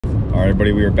All right,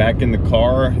 everybody, we are back in the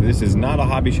car. This is not a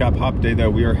hobby shop hop day, though.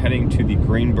 We are heading to the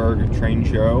Greenberg train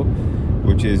show,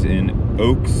 which is in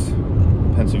Oaks,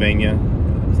 Pennsylvania.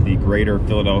 It's the Greater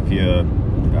Philadelphia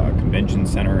Convention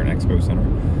Center and Expo Center,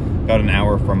 about an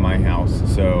hour from my house.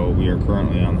 So we are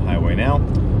currently on the highway now.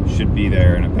 Should be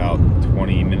there in about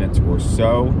 20 minutes or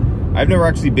so. I've never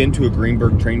actually been to a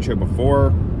Greenberg train show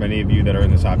before. Many of you that are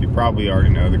in this hobby probably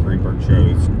already know the Greenberg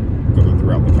shows go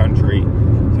throughout the country.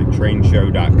 It's like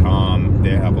trainshow.com.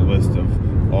 They have a list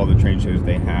of all the train shows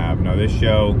they have. Now this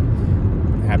show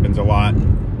happens a lot,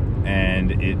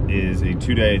 and it is a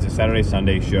 2-day, it's a Saturday,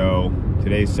 Sunday show.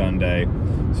 Today's Sunday,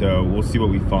 so we'll see what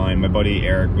we find. My buddy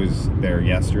Eric was there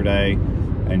yesterday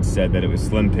and said that it was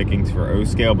slim pickings for O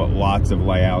scale, but lots of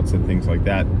layouts and things like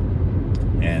that,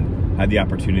 and had the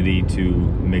opportunity to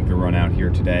make the run out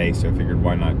here today, so I figured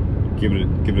why not give it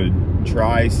a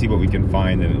try, see what we can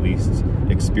find, and at least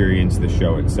experience the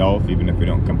show itself. Even if we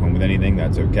don't come home with anything,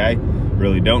 that's okay.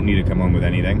 Really don't need to come home with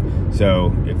anything.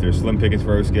 So if there's slim pickings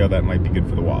for O scale, that might be good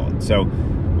for the wallet. So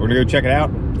we're gonna go check it out.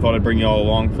 Thought I'd bring you all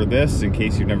along for this in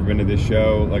case you've never been to this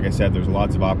show. Like I said, there's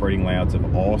lots of operating layouts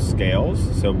of all scales,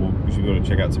 so we should be able to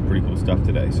check out some pretty cool stuff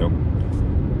today. So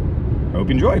I hope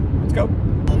you enjoy. Let's go.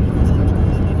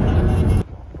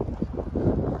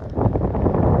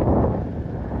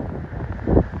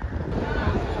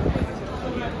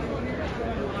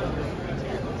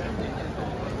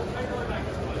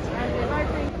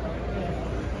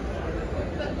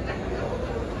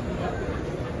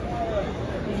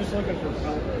 Looking for the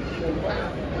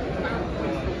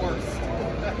worst.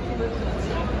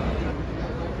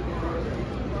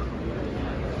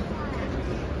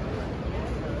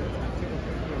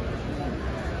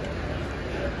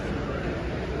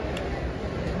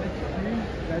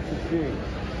 That's a G.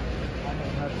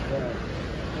 That's bad.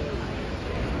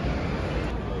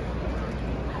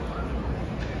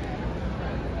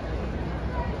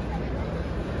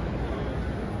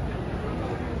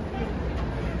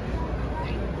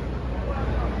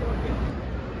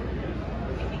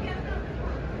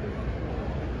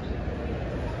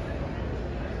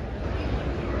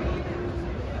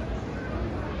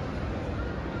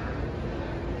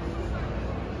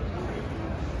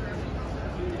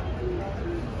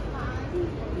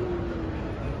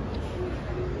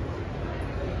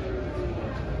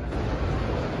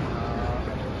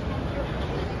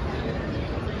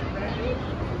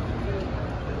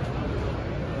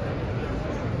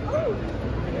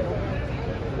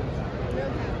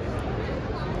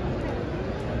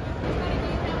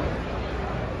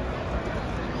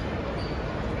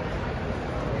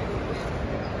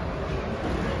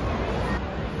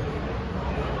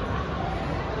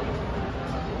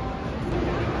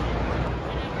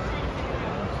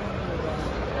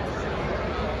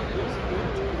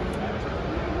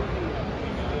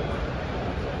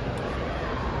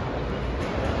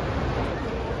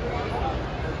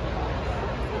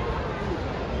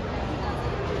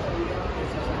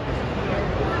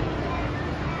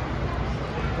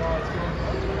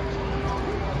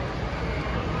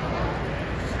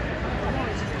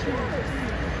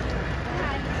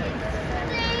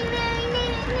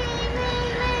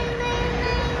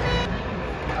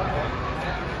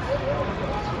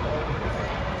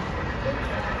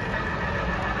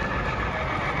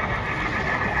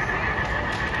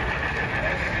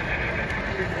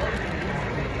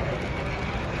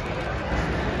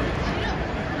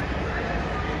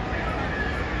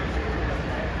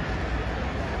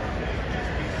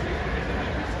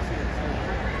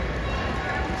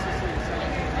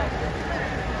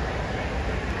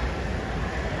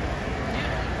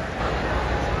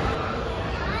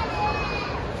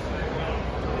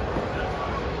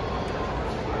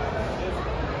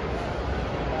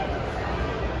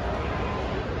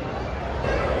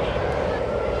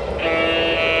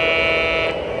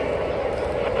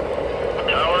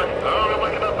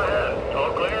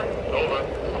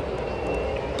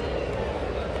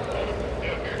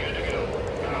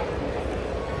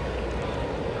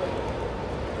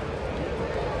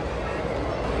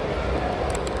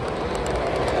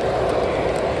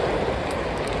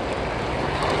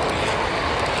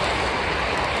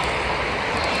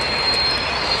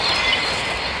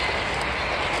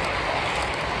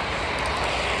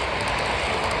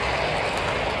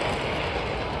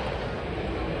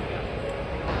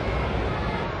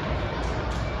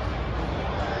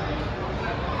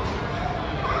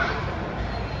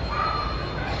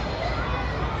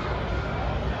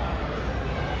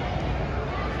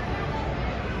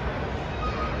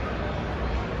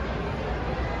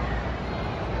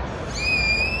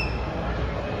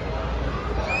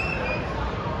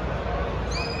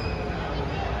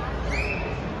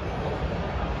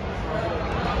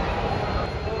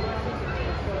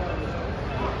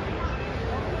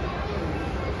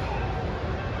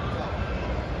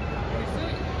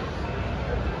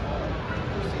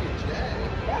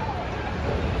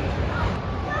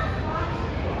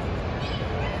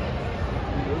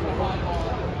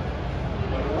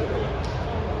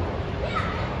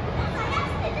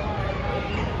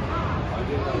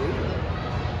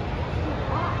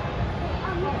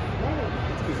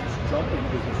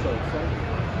 because he's so excited.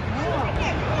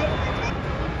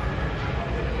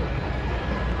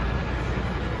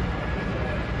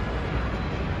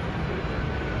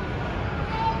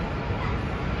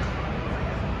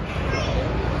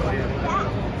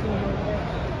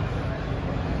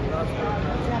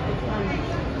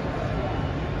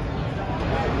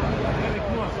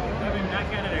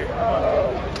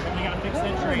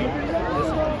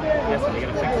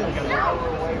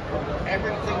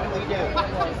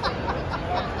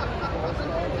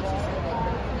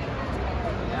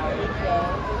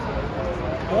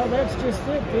 Well, that's just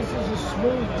it. This is a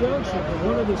smooth junction, but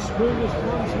one of the smoothest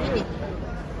ones here.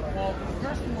 Well, the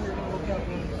first one we're going to look at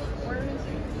was... Where is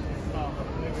he? Oh,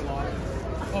 maybe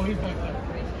lost. Oh, he's back there.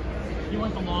 He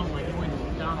went the long way. He went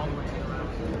down all the way to the round.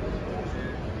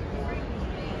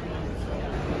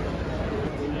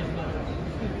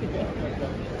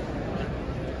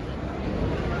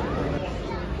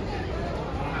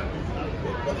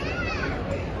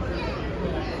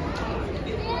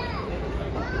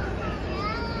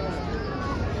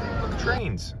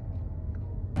 Trains.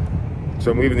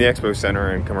 So I'm leaving the expo center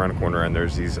and come around the corner, and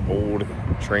there's these old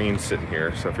trains sitting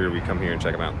here. So I figured we come here and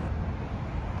check them out.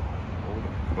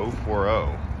 Old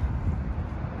 040.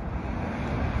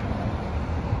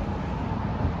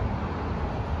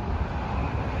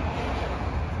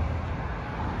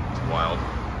 It's wild.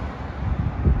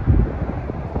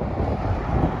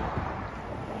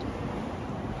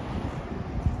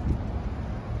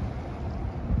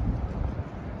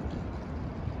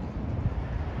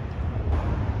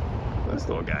 This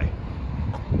little guy.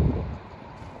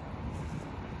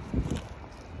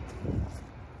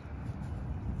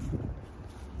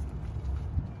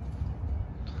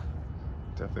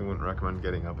 Definitely wouldn't recommend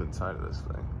getting up inside of this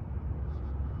thing.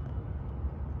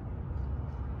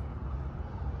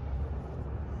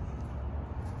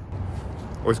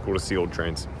 Always cool to see old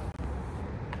trains.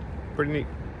 Pretty neat.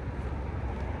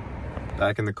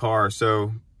 Back in the car,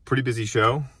 so pretty busy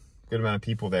show. Good amount of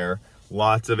people there.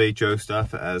 Lots of HO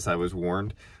stuff, as I was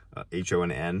warned, HO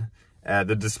and N.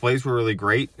 The displays were really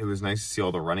great. It was nice to see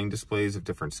all the running displays of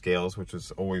different scales, which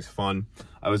was always fun.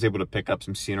 I was able to pick up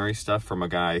some scenery stuff from a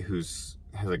guy has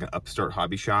like an upstart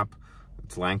hobby shop.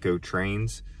 It's Lanco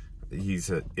Trains. He's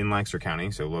in Lancaster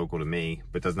County, so local to me,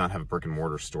 but does not have a brick and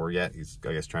mortar store yet. He's,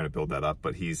 I guess, trying to build that up,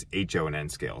 but he's HO and N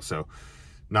scale, so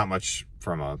not much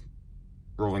from a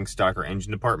rolling stock or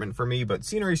engine department for me, but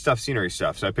scenery stuff.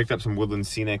 So I picked up some Woodland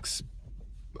Scenics,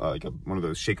 like one of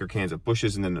those shaker cans of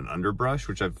bushes, and then an underbrush,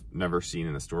 which I've never seen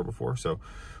in a store before. So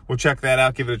we'll check that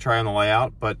out, give it a try on the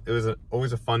layout. But it was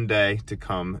always a fun day to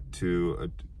come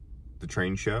to the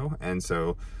train show. And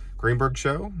so Greenberg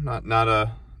show,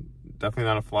 definitely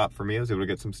not a flop for me. I was able to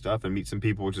get some stuff and meet some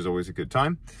people, which is always a good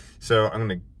time. So I'm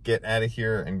gonna get out of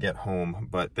here and get home.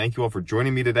 But thank you all for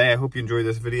joining me today. I hope you enjoyed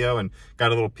this video and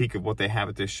got a little peek of what they have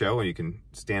at this show, and you can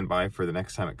stand by for the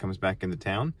next time it comes back into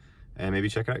town and maybe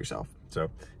check it out yourself. So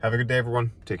have a good day,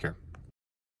 everyone. Take care.